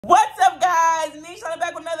What's up, guys? Nisha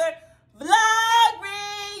back with another vlog.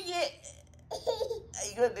 Yeah. Are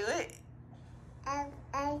you gonna do it?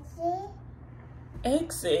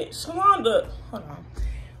 Exit. Shalonda. Hold on.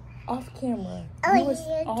 Off camera.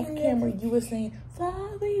 Off camera. You were saying fly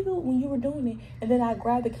legal when you were doing it, and then I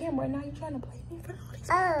grabbed the camera, and now you're trying to play me in front of all these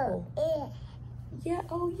people. Yeah.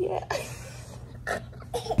 Oh yeah.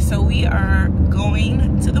 So we are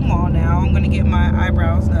going to the mall now. I'm gonna get my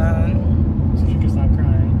eyebrows done. So you can stop crying.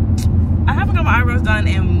 I haven't got my eyebrows done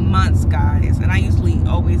in months, guys, and I usually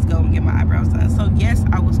always go and get my eyebrows done. So yes,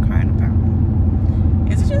 I was crying about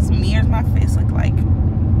it. Is it just me or does my face look like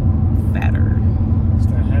fatter? It's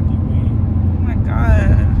that happy weed. Oh my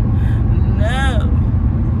god, no!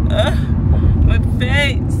 My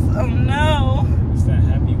face. Oh no! It's that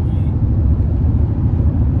happy weed.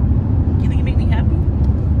 You think you make me happy?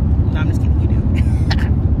 No, I'm just kidding. You do. I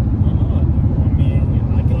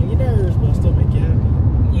mean, I get on your nerves, but I'll still make you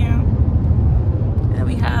happy. Yeah. And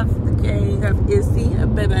we have the gang. We have Izzy,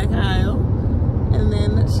 Baby Kyle, and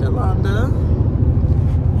then Shalonda.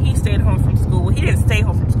 He stayed home from school. Well, he didn't stay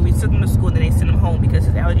home from school. We took him to school and then they sent him home because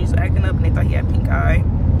his allergies were acting up and they thought he had pink eye.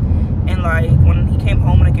 And like when he came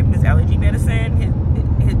home and I gave him his allergy medicine,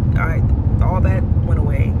 his all that went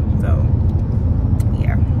away. So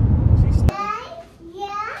yeah.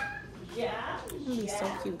 He's so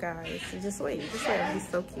cute, guys. Just wait. He's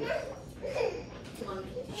so cute.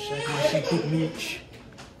 Shake my seafood meat.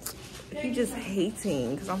 You just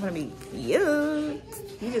hating because I'm gonna be cute.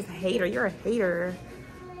 You just hater. You're a hater.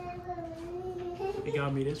 It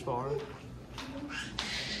got me this far.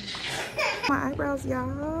 My eyebrows,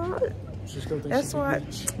 y'all. That's why.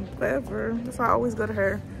 Whatever. That's why I always go to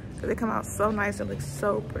her because they come out so nice and look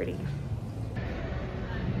so pretty.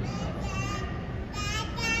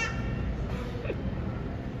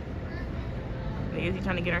 Is he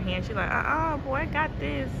trying to get her hand? She's like, boy, I got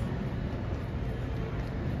this.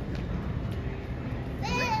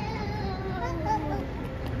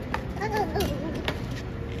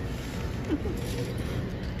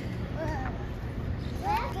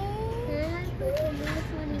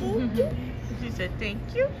 She said, thank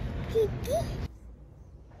you.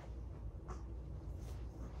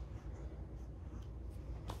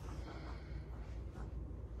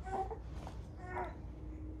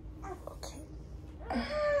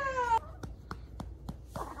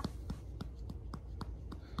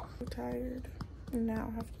 I'm tired.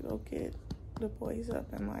 Now I have to go get the boys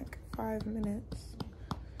up in like 5 minutes.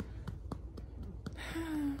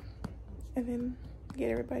 And then get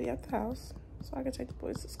everybody out the house so I can take the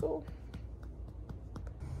boys to school.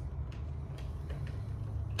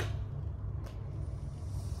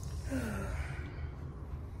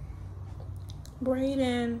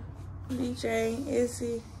 Brayden, BJ,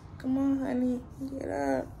 Izzy, come on, honey, get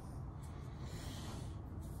up.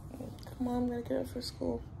 Come on, I'm gonna get up for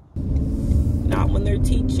school. Not when they're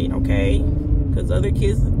teaching, okay? Because other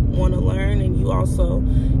kids want to learn and you also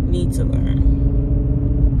need to learn.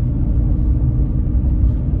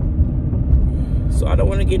 So I don't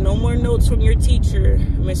want to get no more notes from your teacher,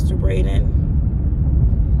 Mr. Brayden.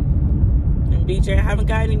 And BJ, I haven't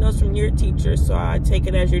got any notes from your teacher, so I take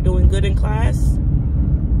it as you're doing good in class.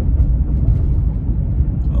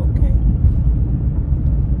 Okay.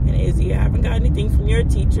 And Izzy, I haven't got anything from your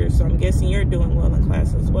teacher, so I'm guessing you're doing well in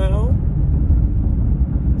class as well.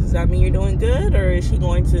 Does that mean you're doing good, or is she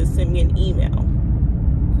going to send me an email?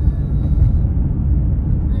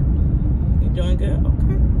 You're doing good?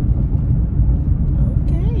 Okay.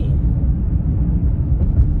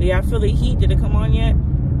 Do y'all feel the heat? Did it come on yet?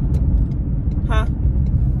 Huh?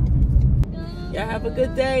 Y'all have a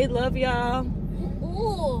good day. Love y'all.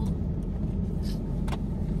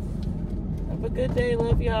 Have a good day.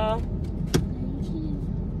 Love y'all.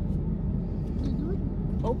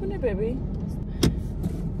 Open it, baby.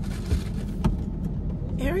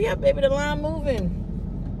 Hurry up, baby. The line moving.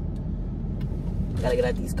 Gotta get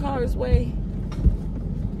out these cars' way.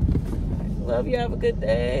 Love you. Have a good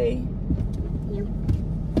day.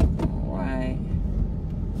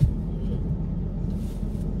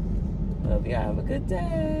 Love you. Have a good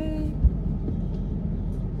day.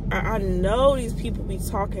 I know these people be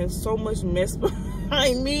talking so much mess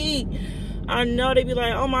behind me. I know they be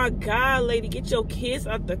like, oh my God, lady, get your kids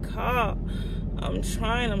out the car. I'm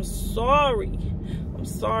trying. I'm sorry. I'm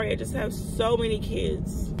sorry. I just have so many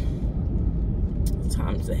kids. It's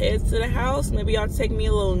time to head to the house. Maybe y'all take me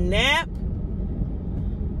a little nap.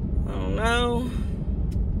 I don't know.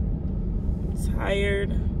 I'm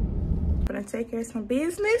tired. I'm gonna take care of some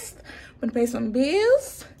business. I'm gonna pay some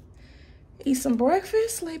bills, eat some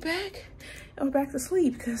breakfast, lay back, and go back to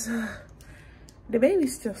sleep because the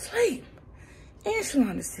baby's still asleep. And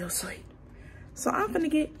Shalonda's still asleep. So I'm gonna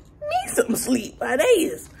get me some sleep while they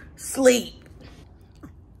is sleep.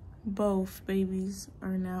 Both babies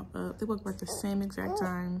are now up. They woke up at the same exact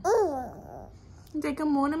time. You say good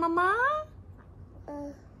morning, mama?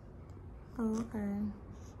 Oh, okay.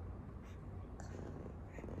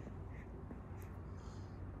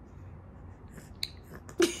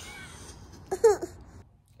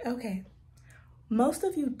 Okay. Most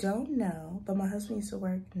of you don't know, but my husband used to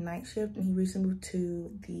work night shift and he recently moved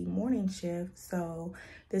to the morning shift. So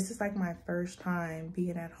this is like my first time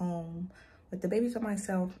being at home with the babies by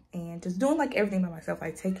myself and just doing like everything by myself,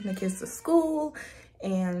 like taking the kids to school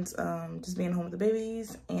and just being home with the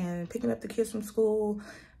babies and picking up the kids from school,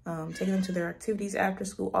 taking them to their activities after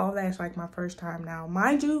school. All that is like my first time now.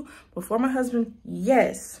 Mind you, before my husband,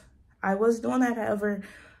 yes, I was doing that. However,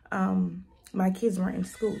 my kids weren't in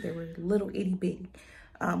school. They were little itty bitty.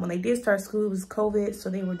 When they did start school, it was COVID, so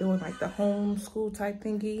they were doing like the home school type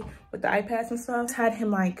thingy with the iPads and stuff. Had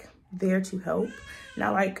him like there to help.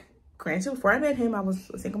 Now, like, granted, before I met him, I was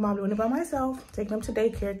a single mom doing it by myself, taking them to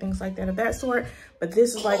daycare, things like that of that sort. But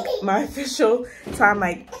this is like my official time.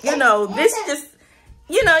 Like, you know, this is just,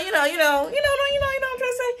 you know what I'm trying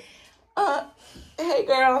to say. Hey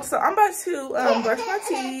girl, so I'm about to brush my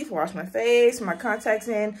teeth, wash my face, my contacts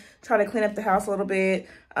in, try to clean up the house a little bit.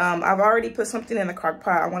 I've already put something in the crock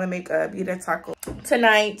pot. I want to make a birria taco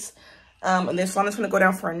tonight. And then Shalonda's gonna go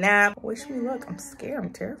down for a nap. Wish me luck. I'm scared.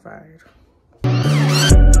 I'm terrified.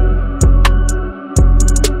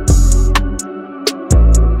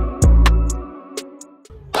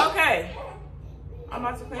 Okay, I'm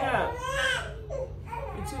about to clean up.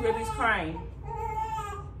 The two babies crying.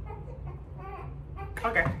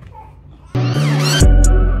 Okay.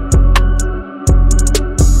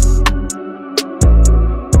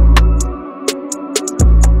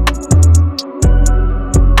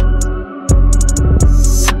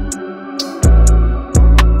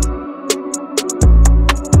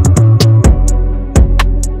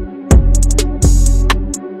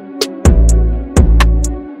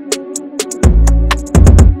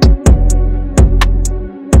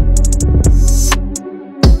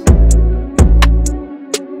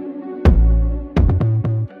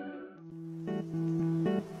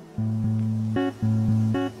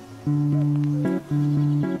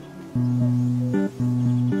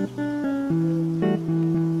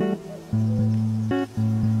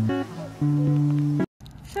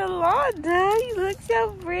 Shalonda, you look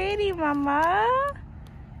so pretty, mama.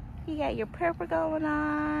 You got your purple going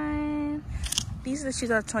on. These are the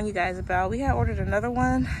shoes I was telling you guys about. We had ordered another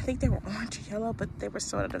one. I think they were orange or yellow, but they were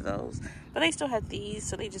sold out of those. But they still had these,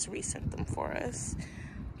 so they just resent them for us.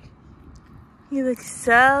 You look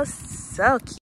so cute.